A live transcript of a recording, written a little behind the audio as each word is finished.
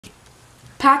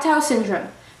Patau Syndrome.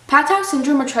 Patau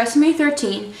Syndrome or trisomy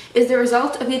 13 is the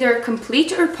result of either a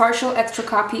complete or partial extra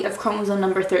copy of chromosome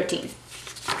number 13.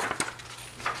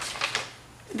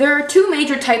 There are two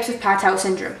major types of Patau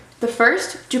Syndrome. The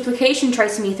first, duplication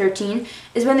trisomy 13,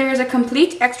 is when there is a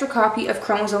complete extra copy of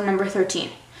chromosome number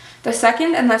 13. The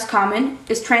second, and less common,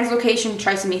 is translocation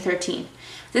trisomy 13.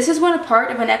 This is when a part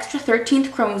of an extra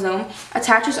 13th chromosome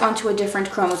attaches onto a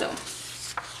different chromosome.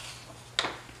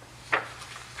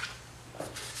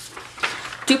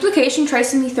 Duplication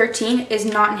trisomy 13 is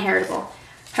not inheritable.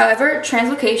 However,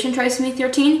 translocation trisomy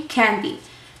 13 can be.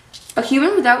 A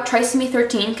human without trisomy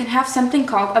 13 can have something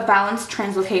called a balanced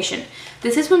translocation.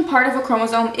 This is when part of a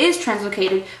chromosome is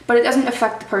translocated, but it doesn't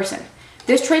affect the person.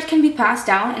 This trait can be passed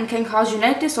down and can cause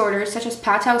genetic disorders such as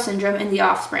Patau syndrome in the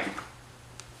offspring.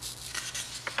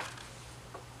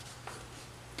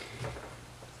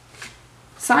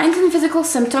 Signs and physical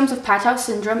symptoms of Patau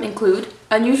syndrome include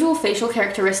unusual facial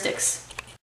characteristics,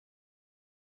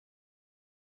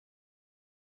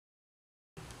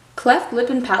 cleft lip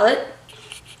and palate,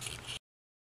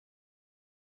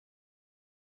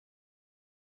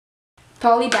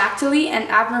 polydactyly and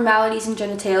abnormalities in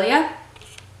genitalia,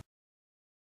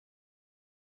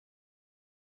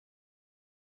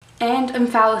 and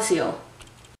omphalocele.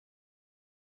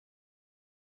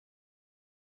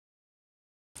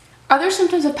 Other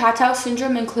symptoms of Patau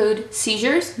syndrome include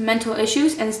seizures, mental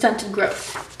issues, and stunted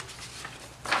growth.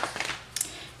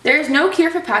 There is no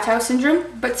cure for Patau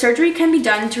syndrome, but surgery can be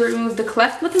done to remove the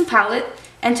cleft lip and palate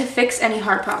and to fix any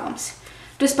heart problems.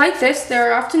 Despite this, there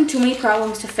are often too many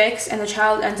problems to fix and the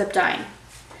child ends up dying.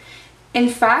 In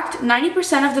fact,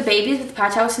 90% of the babies with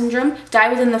Patau syndrome die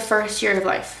within the first year of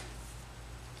life.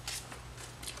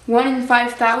 1 in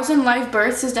 5,000 live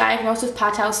births is diagnosed with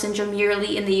Patau syndrome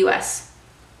yearly in the US.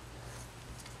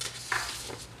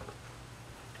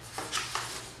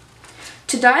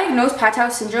 To diagnose Patau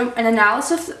syndrome, an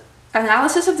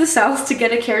analysis of the cells to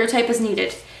get a karyotype is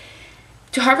needed.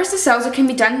 To harvest the cells, it can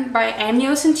be done by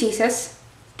amniocentesis,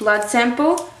 blood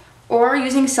sample, or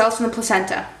using cells from the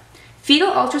placenta. Fetal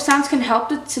ultrasounds can help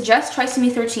to suggest trisomy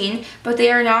 13, but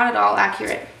they are not at all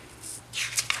accurate.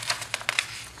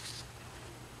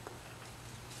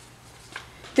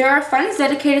 There are funds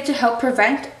dedicated to help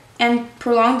prevent and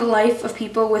prolong the life of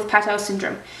people with Patau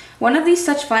syndrome. One of these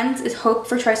such funds is Hope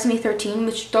for Trisomy 13,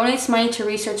 which donates money to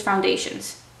research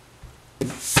foundations.